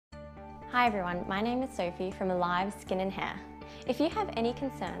Hi everyone, my name is Sophie from Alive Skin and Hair. If you have any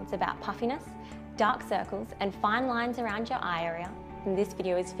concerns about puffiness, dark circles and fine lines around your eye area, then this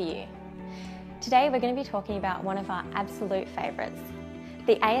video is for you. Today we're going to be talking about one of our absolute favourites,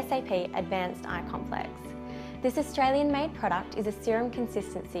 the ASAP Advanced Eye Complex. This Australian-made product is a serum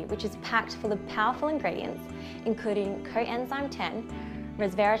consistency which is packed full of powerful ingredients including coenzyme 10,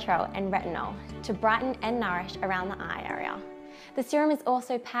 resveratrol and retinol to brighten and nourish around the eye area. The serum is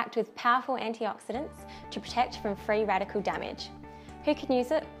also packed with powerful antioxidants to protect from free radical damage. Who can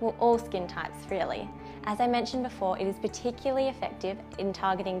use it? Well, all skin types really. As I mentioned before, it is particularly effective in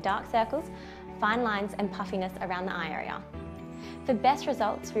targeting dark circles, fine lines and puffiness around the eye area. For best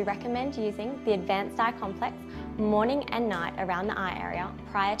results, we recommend using the Advanced Eye Complex morning and night around the eye area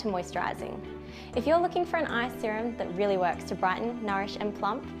prior to moisturising. If you're looking for an eye serum that really works to brighten, nourish and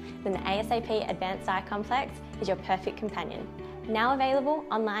plump, then the ASAP Advanced Eye Complex is your perfect companion. Now available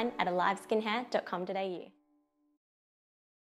online at aliveskinhair.com.au.